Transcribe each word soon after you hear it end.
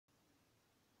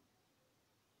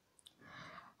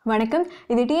வணக்கம்.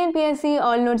 இது TNPSC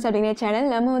all notes அப்படிங்கிற சேனல்.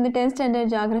 நம்ம வந்து 10th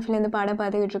ஸ்டாண்டர்ட் ஜியோகிராஃபிலேருந்து பாடம்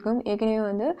பார்த்துக்கிட்டு இருக்கோம். ஏற்கனவே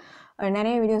வந்து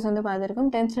நிறைய வீடியோஸ் வந்து பார்த்துருக்கோம்.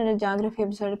 10th ஸ்டாண்டர்ட் ஜியோகிராஃபி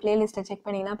எபிசோட பிளேலிஸ்ட்டை செக்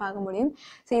பண்ணிங்கன்னா பார்க்க முடியும்.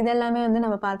 ஸோ இதெல்லாமே வந்து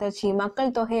நம்ம பார்த்தாச்சு.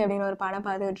 மக்கள் தொகை அப்படிங்கிற ஒரு பாடம்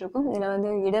பார்த்துக்கிட்டு இருக்கோம். இதில்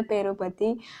வந்து இடப்பெயர்வு பற்றி,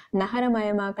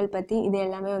 நகரமயமாக்கல் பற்றி இது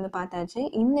எல்லாமே வந்து பார்த்தாச்சு.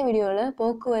 இந்த வீடியோவில்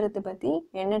போக்குவரத்து பற்றி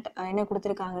என்ன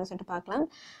கொடுத்துருக்காங்கன்னு சொல்லிட்டு பார்க்கலாம்.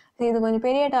 ஸோ இது கொஞ்சம்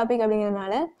பெரிய டாபிக்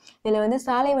அப்படிங்கிறதுனால இதில் வந்து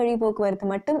சாலை வழி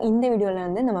போக்குவரத்து மட்டும் இந்த வீடியோவில்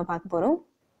வந்து நம்ம பார்க்க போகிறோம்.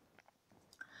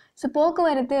 ஸோ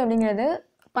போக்குவரத்து அப்படிங்கிறது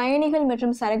பயணிகள்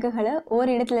மற்றும் சரக்குகளை ஒரு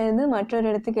இடத்துலேருந்து மற்றொரு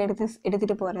இடத்துக்கு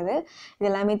எடுத்துகிட்டு போகிறது. இது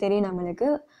எல்லாமே தெரியும் நம்மளுக்கு.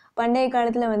 பண்டைய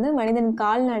காலத்தில் வந்து மனிதன்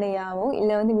கால்நடையாவோ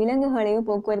இல்லை வந்து விலங்குகளையோ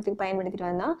போக்குவரத்துக்கு பயன்படுத்திட்டு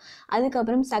வந்தான்.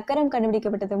 அதுக்கப்புறம் சக்கரம்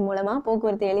கண்டுபிடிக்கப்பட்டது மூலமாக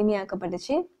போக்குவரத்து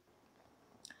எளிமையாக்கப்பட்டுச்சு.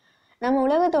 நம்ம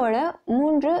உலகத்தோட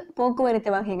 3 போக்குவரத்து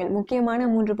வகைகள்,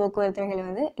 முக்கியமான 3 போக்குவரத்து வகைகள்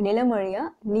வந்து நிலம் வழியா,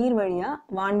 நீர் வழியா,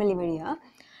 வான்வெளி வழியா.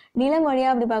 நிலம் வழியா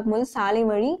அப்படி பார்க்கும்போது சாலை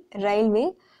வழி, ரயில்வே,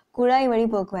 குழாய் வழி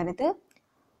போக்குவரத்து.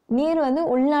 நீர் வந்து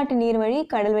உள்நாட்டு நீர் வழி,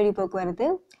 கடல் வழி போக்குவரத்து.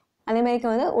 அதே மாதிரி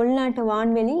வந்து உள்நாட்டு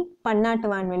வான்வெளி, பன்னாட்டு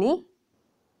வான்வெளி.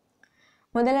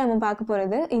 முதல்ல நம்ம பார்க்க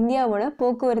போகிறது இந்தியாவோட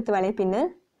போக்குவரத்து வலைப்பின்னல்.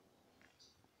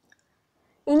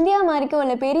 இந்தியா மாதிரிக்கு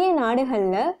உள்ள பெரிய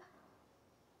நாடுகளில்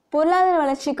பொருளாதார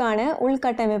வளர்ச்சிக்கான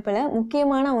உள்கட்டமைப்பில்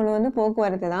முக்கியமான ஒன்று வந்து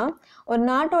போக்குவரத்து தான். ஒரு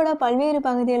நாட்டோட பல்வேறு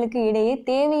பகுதிகளுக்கு இடையே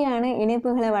தேவையான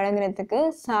இணைப்புகளை வழங்குறதுக்கு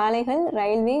சாலைகள்,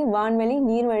 ரயில்வே, வான்வெளி,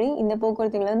 நீர்வழி இந்த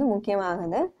போக்குவரத்துகள் வந்து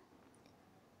முக்கியமாகுது.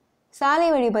 சாலை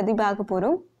வழி பற்றி பார்க்க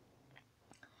போகிறோம்.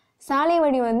 சாலை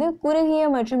வழி வந்து குறுகிய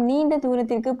மற்றும் நீண்ட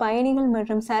தூரத்திற்கு பயணிகள்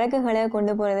மற்றும் சரக்குகளை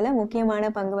கொண்டு போகிறதுல முக்கியமான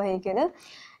பங்கு வகிக்குது.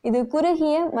 இது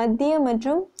குறுகிய, மத்திய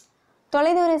மற்றும்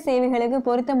தொலைதூர சேவைகளுக்கு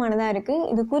பொருத்தமானதாக இருக்குது.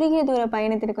 இது குறுகிய தூர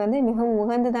பயணத்திற்கு வந்து மிகவும்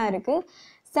உகந்ததாக இருக்குது.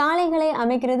 சாலைகளை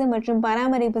அமைக்கிறது மற்றும்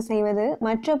பராமரிப்பு செய்வது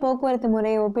மற்ற போக்குவரத்து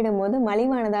முறையை ஒப்பிடும்போது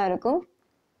மலிவானதாக இருக்கும்.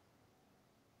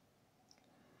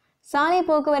 சாலை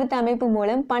போக்குவரத்து அமைப்பு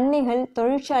மூலம் பண்ணைகள்,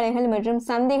 தொழிற்சாலைகள் மற்றும்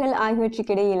சந்தைகள்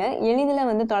ஆகியவற்றுக்கு இடையில எளிதில்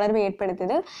வந்து தொடர்பை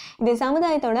ஏற்படுத்துது. இது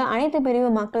சமுதாயத்தோட அனைத்து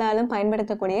பிரிவு மக்களாலும்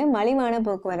பயன்படுத்தக்கூடிய மலிவான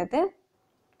போக்குவரத்து.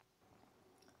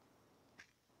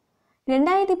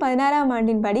 2016ஆம்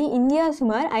ஆண்டின் படி இந்தியா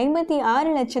சுமார்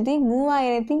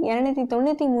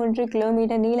 56,03,293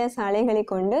 கிலோமீட்டர் நீள சாலைகளை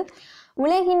கொண்டு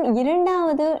உலகின்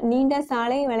 2வது நீண்ட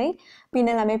சாலை வலை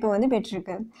பின்னல் அமைப்பு வந்து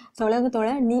பெற்றிருக்கு. ஸோ உலகத்தோட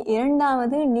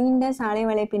 2வது நீண்ட சாலை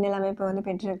வலை பின்னல் அமைப்பு வந்து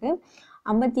பெற்றிருக்கு.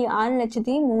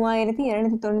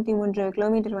 56,03,293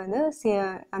 கிலோமீட்டர் வந்து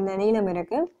அந்த நீளம்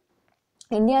இருக்குது.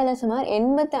 இந்தியாவில் சுமார்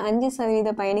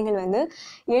 85% பயணிகள் வந்து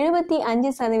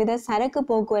 75% சரக்கு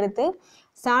போக்குவரத்து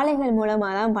சாலைகள்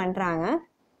மூலமாக தான் பண்ணுறாங்க.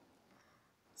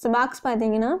 ஸோ பாக்ஸ்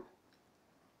பார்த்தீங்கன்னா,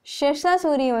 ஷெர்ஷா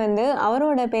சூரி வந்து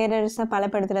அவரோட பேரரசை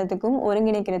பலப்படுத்துறதுக்கும்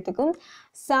ஒருங்கிணைக்கிறதுக்கும்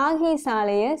சாகி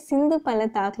சாலையை சிந்து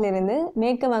பள்ளத்தாக்கிலிருந்து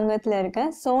மேற்கு வங்கத்தில் இருக்க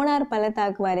சோனார்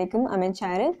பள்ளத்தாக்கு வரைக்கும்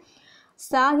அமைச்சார்.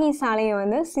 சாகி சாலையை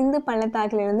வந்து சிந்து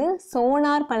பள்ளத்தாக்கிலிருந்து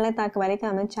சோனார் பள்ளத்தாக்கு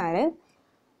வரைக்கும் அமைச்சார்.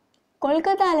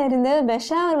 கொல்கத்தாவிலிருந்து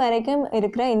பெஷாவர் வரைக்கும்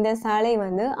இருக்கிற இந்த சாலை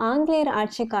வந்து ஆங்கிலேயர்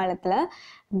ஆட்சி காலத்தில்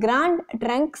கிராண்ட்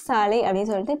ட்ரங்க் சாலை அப்படின்னு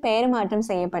சொல்லிட்டு பெயர் மாற்றம்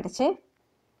செய்யப்பட்டுச்சு.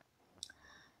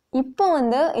 இப்போ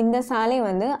வந்து இந்த சாலை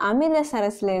வந்து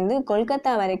அமிர்தசரஸ்லேருந்து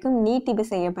கொல்கத்தா வரைக்கும் நீட்டிப்பு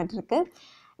செய்யப்பட்டிருக்கு.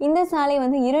 இந்த சாலை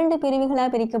வந்து 2 பிரிவுகளாக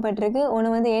பிரிக்கப்பட்டிருக்கு.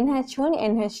 ஒன்று வந்து NH1,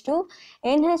 NH2.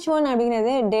 NH1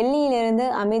 அப்படிங்கிறது டெல்லியிலிருந்து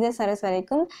அமிர்தசரஸ்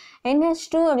வரைக்கும்,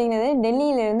 NH2 அப்படிங்கிறது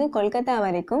டெல்லியிலிருந்து கொல்கத்தா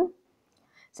வரைக்கும்.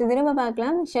 ஸோ திரும்ப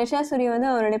பார்க்கலாம். ஷெர்ஷா சூரி வந்து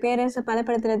அவரோட பேரரசை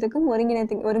பலப்படுத்துறதுக்கும்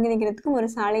ஒருங்கிணைக்கிறதுக்கும் ஒரு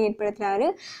சாலை ஏற்படுத்துகிறாரு.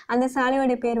 அந்த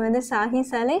சாலையோட பேர் வந்து சாகி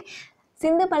சாலை.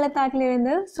 சிந்து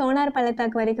பள்ளத்தாக்கிலிருந்து சோனார்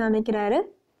பள்ளத்தாக்கு வரைக்கும் அமைக்கிறாரு.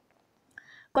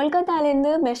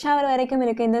 கொல்கத்தாவிலேருந்து பெஷாவர் வரைக்கும்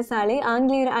இருக்க இந்த சாலை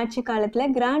ஆங்கிலேயர் ஆட்சி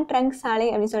காலத்தில் கிராண்ட் ட்ரங்க் சாலை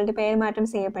அப்படின்னு சொல்லிட்டு பெயர்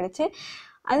மாற்றம் செய்யப்படுச்சு.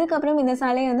 அதுக்கப்புறம் இந்த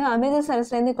சாலை வந்து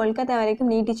அமிர்தசரஸ்லேருந்து கொல்கத்தா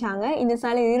வரைக்கும் நீட்டிச்சாங்க. இந்த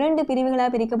சாலை 2 பிரிவுகளாக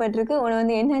பிரிக்கப்பட்டிருக்கு. ஒன்று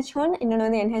வந்து NH1, இன்னொன்று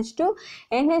வந்து NH2.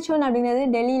 NH1 அப்படிங்கிறது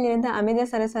டெல்லியிலிருந்து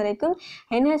அமிர்தசரஸ் வரைக்கும்,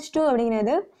 NH2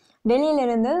 அப்படிங்கிறது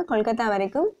டெல்லியிலிருந்து கொல்கத்தா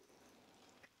வரைக்கும்.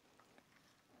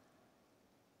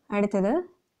 அடுத்தது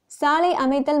சாலை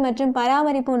அமைத்தல் மற்றும்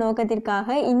பராமரிப்பு நோக்கத்திற்காக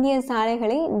இந்திய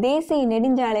சாலைகளை தேசிய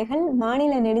நெடுஞ்சாலைகள்,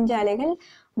 மாநில நெடுஞ்சாலைகள்,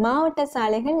 மாவட்ட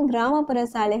சாலைகள், கிராமப்புற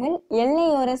சாலைகள்,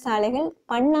 எல்லையோர சாலைகள்,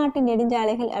 பன்னாட்டு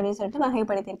நெடுஞ்சாலைகள் அப்படின்னு சொல்லிட்டு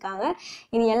வகைப்படுத்தியிருக்காங்க.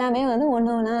 இது எல்லாமே வந்து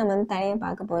ஒன்று ஒன்றா நம்ம வந்து தனியாக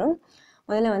பார்க்க போகிறோம்.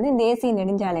 முதல்ல வந்து தேசிய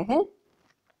நெடுஞ்சாலைகள்.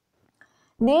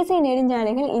 தேசிய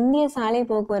நெடுஞ்சாலைகள் இந்திய சாலை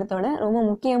போக்குவரத்தோட ரொம்ப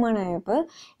முக்கியமான அமைப்பு.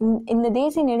 இந்த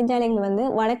தேசிய நெடுஞ்சாலைகள் வந்து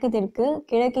வடக்கு தெற்கு,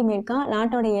 கிழக்கு மேற்கா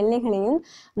நாட்டோட எல்லைகளையும்,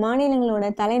 மாநிலங்களோட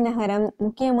தலைநகரம்,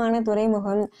 முக்கியமான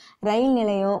துறைமுகம், ரயில்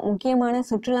நிலையம், முக்கியமான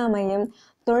சுற்றுலா மையம்,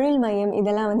 தொழில் மையம்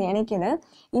இதெல்லாம் வந்து இணைக்குது.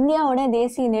 இந்தியாவோட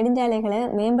தேசிய நெடுஞ்சாலைகளை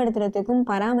மேம்படுத்துறதுக்கும்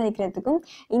பராமரிக்கிறதுக்கும்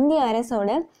இந்திய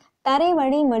அரசோட தரை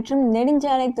வழி மற்றும்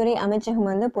நெடுஞ்சாலைத்துறை அமைச்சகம்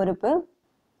வந்து பொறுப்பு.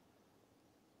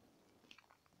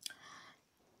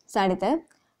 அடுத்து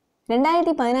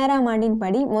 2016ஆம் ஆண்டின்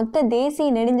படி மொத்த தேசிய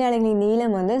நெடுஞ்சாலைகளின்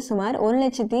நீளம் வந்து சுமார்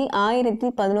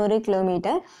 1,1011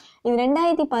 கிலோமீட்டர். இது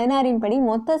 2016 படி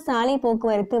மொத்த சாலை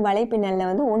போக்குவரத்து வலைப்பின்னல்ல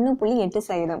வந்து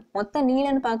 1.8%. மொத்த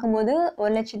நீளம்னு பார்க்கும்போது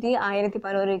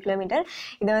 1,1011 கிலோமீட்டர்.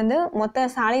 இதை வந்து மொத்த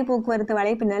சாலை போக்குவரத்து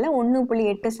வலைப்பின்னல்ல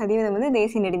 1.8% வந்து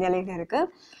தேசிய நெடுஞ்சாலைகள் இருக்கு.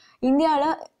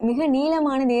 இந்தியாவில் மிக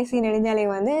நீளமான தேசிய நெடுஞ்சாலை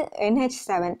வந்து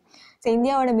NH7. ஸோ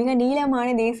இந்தியாவோட மிக நீளமான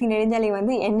தேசிய நெடுஞ்சாலை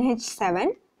வந்து NH7.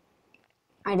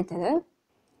 அடுத்தது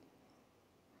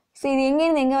ஸோ இது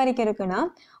எங்கேருந்து எங்கே வரைக்கும் இருக்குன்னா,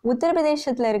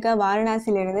 உத்தரப்பிரதேசத்தில் இருக்க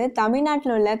வாரணாசியிலிருந்து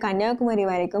தமிழ்நாட்டில் உள்ள கன்னியாகுமரி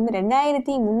வரைக்கும்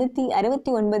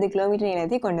 2,369 கிலோமீட்டர்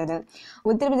நீளத்தை கொண்டது.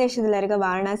 உத்தரப்பிரதேசத்தில் இருக்க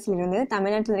வாரணாசியிலிருந்து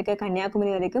தமிழ்நாட்டில் இருக்க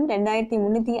கன்னியாகுமரி வரைக்கும்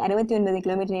 2,369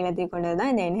 கிலோமீட்டர் நீளத்தை கொண்டது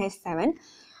தான் இந்த NH7.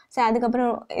 ஸோ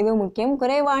அதுக்கப்புறம் இதுவும் முக்கியம்,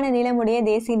 குறைவான நீளமுடைய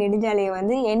தேசிய நெடுஞ்சாலையை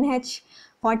வந்து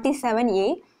NH47A.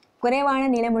 குறைவான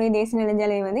நீளமுடைய தேசிய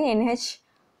நெடுஞ்சாலை வந்து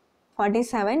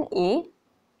NH47A.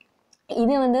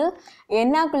 இது வந்து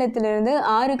எர்ணாகுளத்திலிருந்து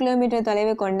 6 கிலோமீட்டர்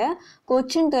தொலைவை கொண்ட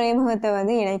கொச்சின் துறைமுகத்தை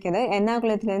வந்து இணைக்குது.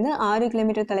 எர்ணாகுளத்திலிருந்து 6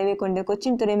 கிலோமீட்டர் தொலைவை கொண்ட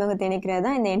கொச்சின் துறைமுகத்தை இணைக்கிறது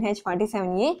தான் இந்த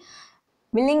NH47A.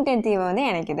 வில்லிங்டன் தீவை வந்து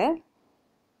இணைக்குது.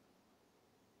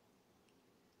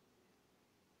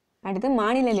 அடுத்து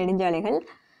மாநில நெடுஞ்சாலைகள்.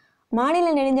 மாநில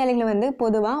நெடுஞ்சாலைகள் வந்து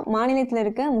பொதுவாக மாநிலத்தில்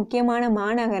இருக்க முக்கியமான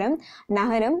மாநகரம்,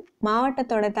 நகரம்,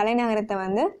 மாவட்டத்தோட தலைநகரத்தை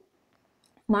வந்து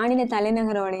மாநில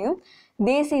தலைநகரோடையும்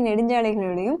தேசிய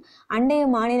நெடுஞ்சாலைகளோடையும் அண்டைய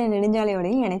மாநில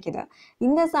நெடுஞ்சாலையோடையும் இணைக்குது.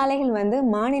 இந்த சாலைகள் வந்து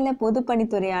மாநில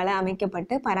பொதுப்பணித்துறையால்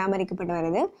அமைக்கப்பட்டு பராமரிக்கப்பட்டு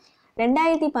வருது.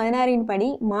 2016 படி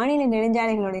மாநில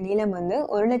நெடுஞ்சாலைகளோட நீளம் வந்து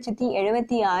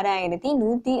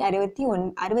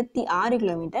 1,76,166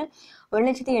 கிலோமீட்டர்.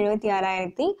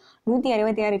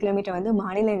 1,76,166 கிலோமீட்டர் வந்து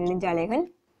மாநில நெடுஞ்சாலைகள்.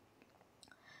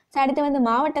 அடுத்து வந்து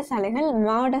மாவட்ட சாலைகள்.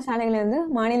 மாவட்ட சாலைகள் வந்து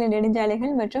மாநில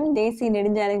நெடுஞ்சாலைகள் மற்றும் தேசிய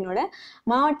நெடுஞ்சாலைகளோட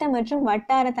மாவட்ட மற்றும்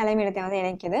வட்டார தலைமையிடத்தை வந்து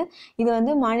இணைக்குது. இது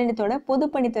வந்து மாநிலத்தோட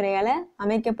பொதுப்பணித்துறையால்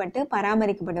அமைக்கப்பட்டு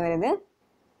பராமரிக்கப்பட்டு வருது.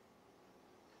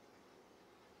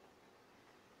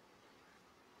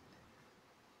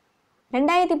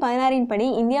 படி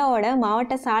இந்தியாவோட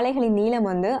மாவட்ட சாலைகளின் நீளம்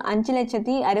வந்து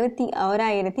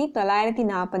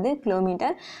 5,61,940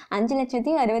 கிலோமீட்டர்.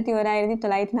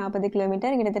 5,61,940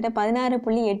 கிலோமீட்டர், கிட்டத்தட்ட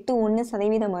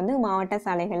 16.81% வந்து மாவட்ட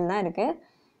சாலைகள் தான் இருக்கு.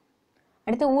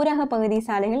 அடுத்து ஊரக பகுதி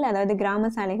சாலைகள், அதாவது கிராம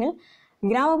சாலைகள்.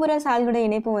 கிராமப்புற சாலைகளோட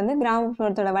இணைப்பு வந்து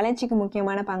கிராமப்புறத்தோட வளர்ச்சிக்கு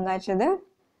முக்கியமான பங்காற்றுது.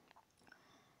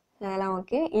 அதெல்லாம்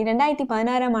ஓகே.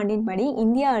 2016ஆம் ஆண்டின் படி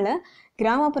இந்தியாவில்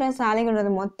கிராமப்புற சாலைகளோட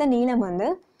மொத்த நீளம் வந்து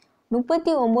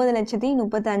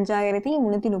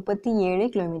 39,35,337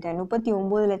 கிலோமீட்டர்.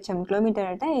 39 லட்சம்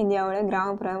கிலோமீட்டர்கிட்ட இந்தியாவோட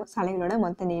கிராமப்புற சாலைகளோட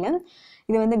மொத்த நீளம்.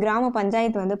 இது வந்து கிராம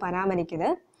பஞ்சாயத்து வந்து பராமரிக்குது.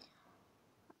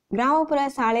 கிராமப்புற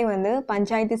சாலை வந்து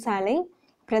பஞ்சாயத்து சாலை,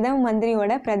 பிரதம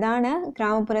மந்திரியோட பிரதான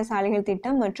கிராமப்புற சாலைகள்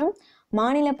திட்டம் மற்றும்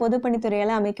மாநில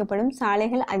பொதுப்பணித்துறையால் அமைக்கப்படும்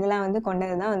சாலைகள் அதெல்லாம் வந்து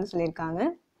கொண்டது தான் வந்து சொல்லியிருக்காங்க.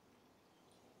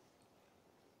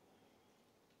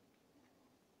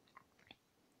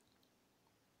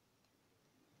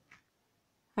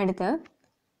 அடுத்து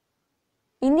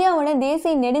இந்தியாவோட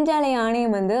தேசிய நெடுஞ்சாலை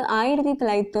ஆணையம் வந்து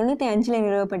 1995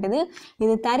 நிறுவப்பட்டது.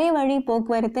 இது தரை வழி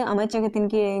போக்குவரத்து அமைச்சகத்தின்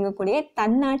கீழ் இயங்கக்கூடிய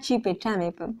தன்னாட்சி பெற்ற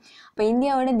அமைப்பு. இப்போ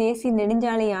இந்தியாவோட தேசிய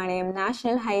நெடுஞ்சாலை ஆணையம்,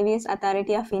 national highways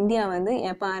authority of India வந்து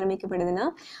எப்போ ஆரம்பிக்கப்படுதுன்னா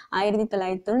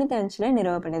 1995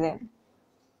 நிறுவப்பட்டது.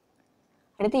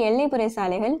 அடுத்து எல்லைப்புற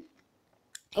சாலைகள்.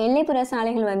 எல்லைப்புற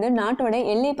சாலைகள் வந்து நாட்டோட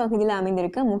எல்லை பகுதியில்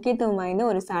அமைந்திருக்க முக்கியத்துவம் வாய்ந்த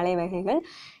ஒரு சாலை வகைகள்.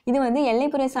 இது வந்து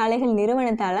எல்லைப்புற சாலைகள்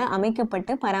நிறுவனத்தால்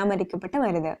அமைக்கப்பட்டு பராமரிக்கப்பட்டு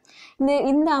வருது.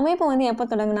 இந்த அமைப்பு வந்து எப்போ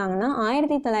தொடங்கினாங்கன்னா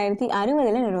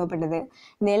 1960 நிறுவப்பட்டது.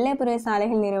 இந்த எல்லைப்புற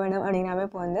சாலைகள் நிறுவனம் அப்படிங்கிற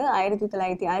அமைப்பு வந்து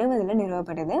 1960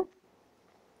 நிறுவப்பட்டது.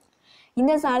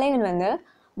 இந்த சாலைகள் வந்து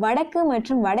வடக்கு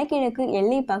மற்றும் வடகிழக்கு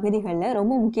எல்லை பகுதிகளில்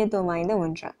ரொம்ப முக்கியத்துவம் வாய்ந்த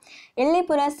ஒன்று.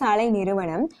 எல்லைப்புற சாலை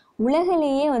நிறுவனம்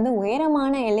உலகிலேயே வந்து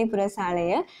உயரமான எல்லைப்புற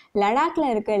சாலையை லடாக்ல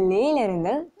இருக்க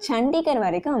லேயிலிருந்து சண்டிகர்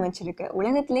வரைக்கும் அமைச்சிருக்கு.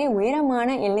 உலகத்திலே உயரமான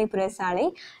எல்லைப்புற சாலை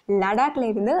லடாக்ல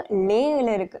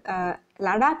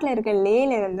இருக்க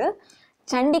லேயிலிருந்து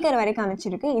சண்டிகர் வரைக்கும்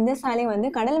அமைச்சிருக்கு. இந்த சாலை வந்து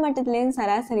கடல் மட்டத்திலேருந்து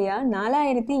சராசரியா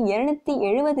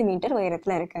 4,270 மீட்டர்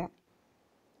உயரத்துல இருக்கு.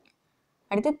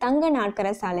 அடுத்து தங்க நாட்கர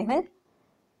சாலைகள்.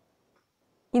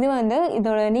 இது வந்து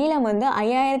இதோட நீளம் வந்து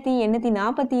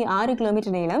 5,846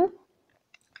 கிலோமீட்டர் நீளம்.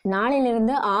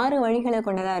 4லிருந்து 6 வழிகளை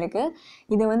கொண்டதாக இருக்குது.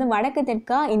 இது வந்து வடக்கு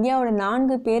தெற்கா இந்தியாவோட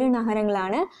 4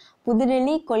 பெருநகரங்களான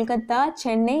புதுடெல்லி, கொல்கத்தா,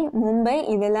 சென்னை, மும்பை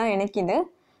இதெல்லாம் இணைக்குது.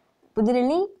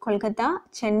 புதுடெல்லி, கொல்கத்தா,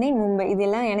 சென்னை, மும்பை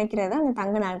இதெல்லாம் இணைக்கிறது அந்த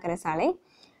தங்க நாட்கர சாலை.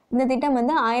 இந்த திட்டம்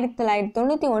வந்து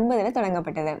 1999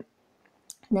 தொடங்கப்பட்டது.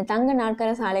 இந்த தங்க நாட்கர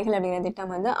சாலைகள் அப்படிங்கிற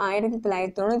திட்டம் வந்து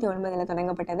 1999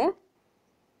 தொடங்கப்பட்டது.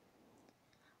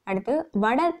 அடுத்து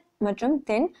வட மற்றும்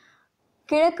தென்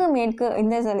கிழக்கு மேற்கு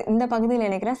இந்த பகுதியில்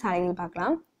இணைக்கிற சாலைகள்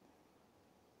பார்க்கலாம்.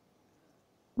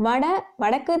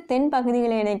 வடக்கு தென்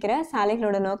பகுதிகளை இணைக்கிற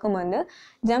சாலைகளோட நோக்கம் வந்து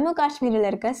ஜம்மு காஷ்மீரில்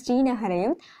இருக்க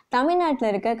ஸ்ரீநகரையும் தமிழ்நாட்டில்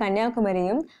இருக்க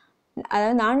கன்னியாகுமரியும்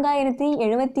அதாவது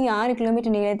 4076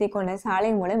 கிலோமீட்டர் நீளத்தை கொண்ட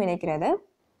சாலை மூலம் இணைக்கிறது.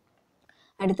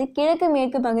 அடுத்து கிழக்கு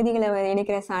மேற்கு பகுதிகளை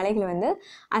இணைக்கிற சாலைகள் வந்து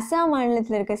அஸ்ஸாம்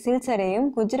மாநிலத்தில் இருக்க சில்சரையும்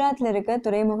குஜராத்தில் இருக்க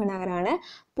துறைமுக நகரான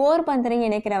போர்பந்தரையும்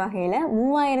இணைக்கிற வகையில்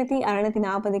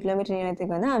 3640 கிலோமீட்டர்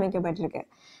நீளத்துக்கு வந்து அமைக்கப்பட்டிருக்கு.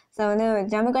 ஸோ வந்து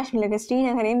ஜம்மு காஷ்மீரில் இருக்க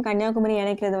ஸ்ரீநகரையும் கன்னியாகுமரி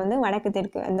இணைக்கிறது வந்து வடக்கு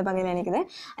தெற்கு அந்த பகுதியில் இணைக்குது.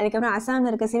 அதுக்கப்புறம் அஸ்ஸாமில்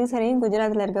இருக்க சில்சரையும்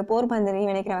குஜராத்தில் இருக்க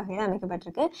போர்பந்தரையும் இணைக்கிற வகையில்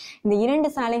அமைக்கப்பட்டிருக்கு. இந்த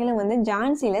 2 சாலைகளும் வந்து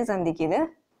ஜான்சியில் சந்திக்குது.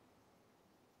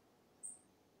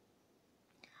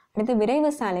 அடுத்து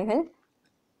விரைவு சாலைகள்.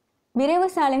 விரைவு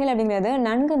சாலைகள் அப்படிங்கிறது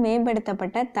நன்கு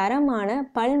மேம்படுத்தப்பட்ட தரமான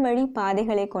பல்வழி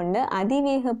பாதைகளை கொண்ட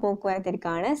அதிவேக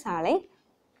போக்குவரத்திற்கான சாலை.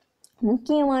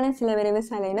 முக்கியமான சில விரைவு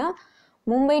சாலைனா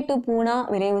மும்பை டு பூனா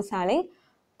விரைவு சாலை,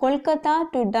 கொல்கத்தா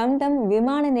டு டம்டம்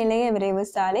விமான நிலைய விரைவு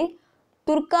சாலை,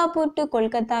 துர்காப்பூர் டு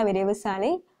கொல்கத்தா விரைவு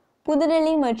சாலை,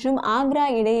 புதுடெல்லி மற்றும் ஆக்ரா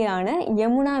இடையேயான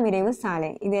யமுனா விரைவு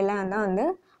சாலை. இதெல்லாம் தான் வந்து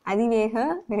அதிவேக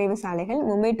விரைவு சாலைகள்.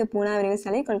 மும்பை டு பூனா விரைவு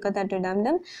சாலை, கொல்கத்தா டு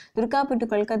டம்டம், துர்காப்பூர் டு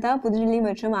கொல்கத்தா, புதுடெல்லி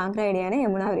மற்றும் ஆக்ரா இடையான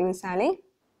யமுனா விரைவு சாலை.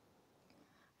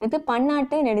 அடுத்து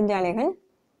பன்னாட்டு நெடுஞ்சாலைகள்.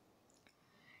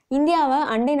 இந்தியாவை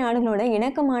அண்டை நாடுகளோட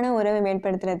இணக்கமான உறவை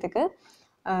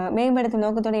மேம்படுத்தும்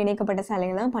நோக்கத்தோடு இணைக்கப்பட்ட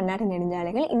சாலைகள் தான் பன்னாட்டு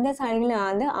நெடுஞ்சாலைகள். இந்த சாலைகள்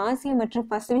வந்து ஆசிய மற்றும்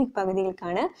பசிபிக்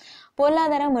பகுதிகளுக்கான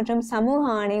பொருளாதார மற்றும் சமூக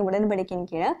ஆணைய உடன்படிக்கையின்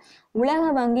கீழே உலக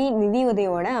வங்கி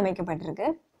நிதியுதவியோட அமைக்கப்பட்டிருக்கு.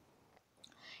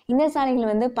 இந்த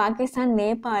சாலைகள் வந்து பாகிஸ்தான்,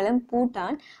 நேபாளம்,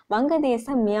 பூட்டான்,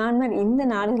 வங்கதேசம், மியான்மர் இந்த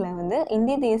நாடுகளை வந்து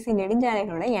இந்திய தேசிய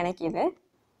நெடுஞ்சாலைகளோட இணைக்குது.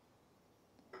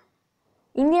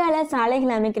 இந்தியாவில்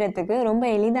சாலைகள் அமைக்கிறதுக்கு ரொம்ப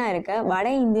எளிதாக இருக்க வட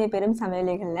இந்திய பெரும்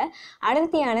சமவெளிகளில்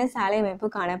அடர்த்தியான சாலை அமைப்பு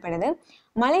காணப்படுது.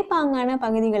 மலைப்பாங்கான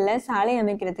பகுதிகளில் சாலை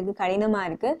அமைக்கிறதுக்கு கடினமாக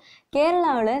இருக்குது.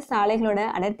 கேரளாவில் சாலைகளோட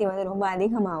அடர்த்தி வந்து ரொம்ப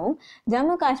அதிகமாகவும்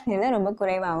ஜம்மு காஷ்மீரில் ரொம்ப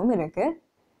குறைவாகவும் இருக்குது.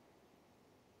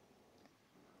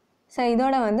 ஸோ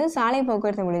இதோட வந்து சாலை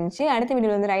போக்குவரத்து முடிஞ்சிச்சு. அடுத்த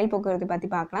வீடியோவில் வந்து ரயில் போக்குவரத்து பற்றி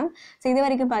பார்க்கலாம். ஸோ இது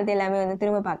வரைக்கும் பார்த்து எல்லாமே வந்து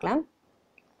திரும்ப பார்க்கலாம்.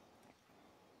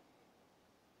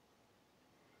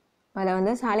 அதில்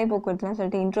வந்து சாலை போக்குவரத்துலாம்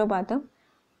சொல்லிட்டு இன்ட்ரோ பார்த்தோம்.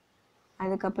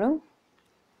 அதுக்கப்புறம்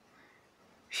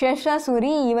ஷெர்ஷா சூரி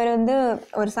இவர் வந்து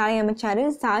ஒரு சாலை அமைச்சார்.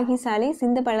 சாகி சாலை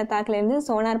சிந்து பள்ளத்தாக்குலேருந்து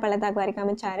சோனார் பள்ளத்தாக்கு வரைக்கும்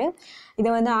அமைச்சார். இதை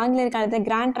வந்து ஆங்கிலேயர் காலத்தில்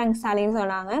கிராண்ட் ட்ரங்க் சாலைன்னு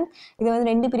சொன்னாங்க. இது வந்து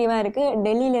 2 பிரிவாக இருக்குது.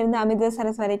 டெல்லியிலேருந்து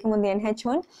அமிர்தசரஸ் வரைக்கும் வந்து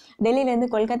NH1, டெல்லியிலேருந்து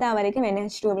கொல்கத்தா வரைக்கும்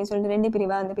NH2 அப்படின்னு சொல்லிட்டு 2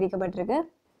 பிரிவாக வந்து பிரிக்கப்பட்டிருக்கு.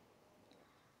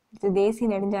 இது தேசிய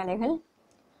நெடுஞ்சாலைகள்.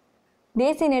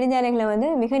 தேசிய நெடுஞ்சாலைகளை வந்து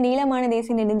மிக நீளமான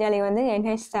தேசிய நெடுஞ்சாலை வந்து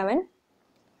NH7.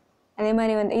 அதே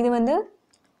மாதிரி வந்து இது வந்து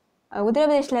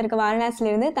உத்தரப்பிரதேசில் இருக்க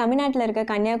வாரணாசியிலிருந்து தமிழ்நாட்டில் இருக்க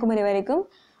கன்னியாகுமரி வரைக்கும்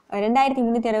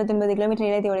 2369 கிலோமீட்டர்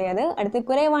நீளத்தை உடையது. அடுத்து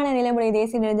குறைவான நீளமுடைய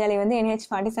தேசிய நெடுஞ்சாலை வந்து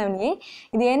NH47A.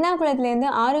 இது எர்ணாகுளத்திலேருந்து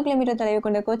 6 கிலோமீட்டர் தொலைவு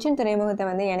கொண்ட கொச்சின் துறைமுகத்தை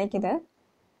வந்து இணைக்குது.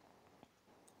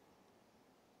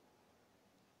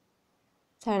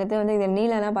 அடுத்து வந்து இது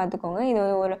நீளம்லாம் பார்த்துக்கோங்க. இது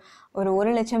ஒரு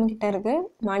 1 லட்சம் கிட்ட இருக்குது.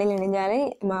 மாநில நெடுஞ்சாலை.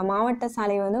 மாவட்ட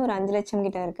சாலை வந்து ஒரு 5 லட்சம்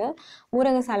கிட்ட இருக்குது.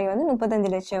 ஊரக சாலை வந்து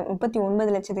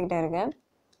 39 லட்சத்துக்கிட்ட இருக்குது.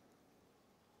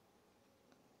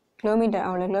 கிலோமீட்டர்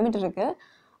அவ்வளோ கிலோமீட்டர் இருக்குது.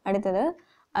 அடுத்தது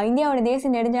இந்தியாவோட தேசிய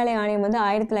நெடுஞ்சாலை ஆணையம் வந்து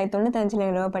 1995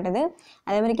 நிறுவப்பட்டது.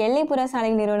 அதே மாதிரி எல்லைப்புற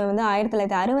சாலைகள் நிறுவனம் வந்து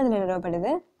 1960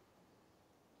 நிறுவப்பட்டது.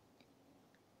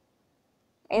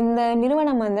 இந்த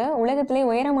நிறுவனம் வந்து உலகத்திலே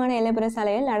உயரமான எல்லைப்புற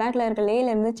சாலைகள் லடாக்ல இருக்க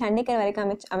லேயிலிருந்து சண்டிகர்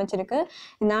வரைக்கும் அமைச்சிருக்கு.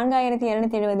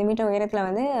 4270 மீட்டர் உயரத்தில்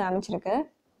வந்து அமைச்சிருக்கு.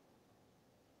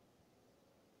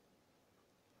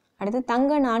 அடுத்து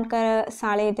தங்க நாட்கர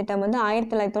சாலை திட்டம் வந்து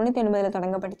 1999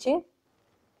 தொடங்கப்பட்டுச்சு.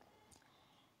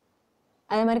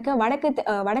 அதே மாதிரி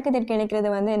வடக்கு தெற்கு இணைக்கிறது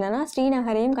வந்து என்னன்னா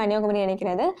ஸ்ரீநகரையும் கன்னியாகுமரியும்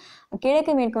இணைக்கிறது.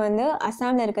 கிழக்கு மேற்கு வந்து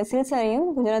அஸ்ஸாமில் இருக்க சில்சரையும்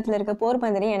குஜராத்தில் இருக்க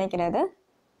போர்பந்தரையும் இணைக்கிறது.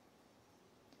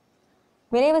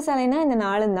 விரைவு சாலைனா இந்த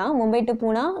 4 தான். Mumbai to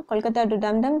Poona, Kolkata to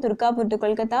Dumdum, Durgapur to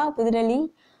Kolkata, Pudhu Delhi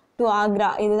to Agra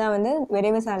இதுதான் வந்து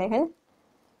விரைவு சாலைகள்.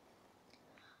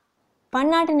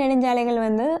 பன்னாட்டு நெடுஞ்சாலைகள்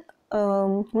வந்து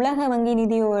உலக வங்கி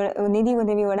நிதி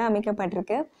உதவியோட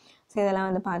அமைக்கப்பட்டிருக்கு. ஸோ இதெல்லாம்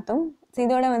வந்து பார்த்தோம். ஸோ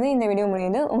இதோட வந்து இந்த வீடியோ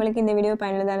முடியுது. உங்களுக்கு இந்த வீடியோ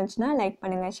பயனுள்ளதாக இருந்துச்சுன்னா லைக்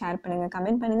பண்ணுங்கள், ஷேர் பண்ணுங்கள்,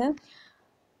 கமெண்ட் பண்ணுங்கள்.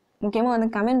 முக்கியமாக வந்து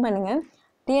கமெண்ட் பண்ணுங்கள்.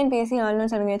 TNPSC ஆல்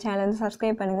நோட்ஸ் சேனல் வந்து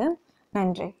சப்ஸ்கிரைப் பண்ணுங்கள்.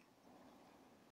 நன்றி.